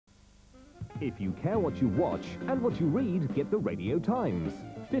If you care what you watch and what you read, get the Radio Times.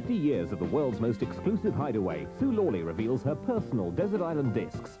 50 years of the world's most exclusive hideaway, Sue Lawley reveals her personal desert island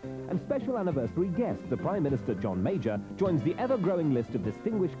discs. And special anniversary guest, the Prime Minister John Major, joins the ever-growing list of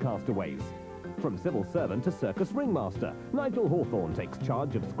distinguished castaways. From civil servant to circus ringmaster, Nigel Hawthorne takes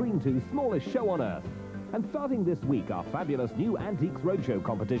charge of Screen 2's smallest show on earth. And starting this week, our fabulous new Antiques Roadshow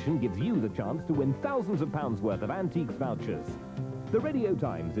competition gives you the chance to win thousands of pounds worth of antiques vouchers. The Radio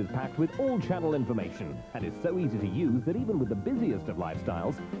Times is packed with all-channel information and is so easy to use that even with the busiest of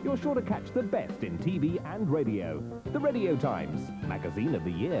lifestyles, you're sure to catch the best in TV and radio. The Radio Times, magazine of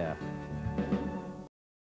the year.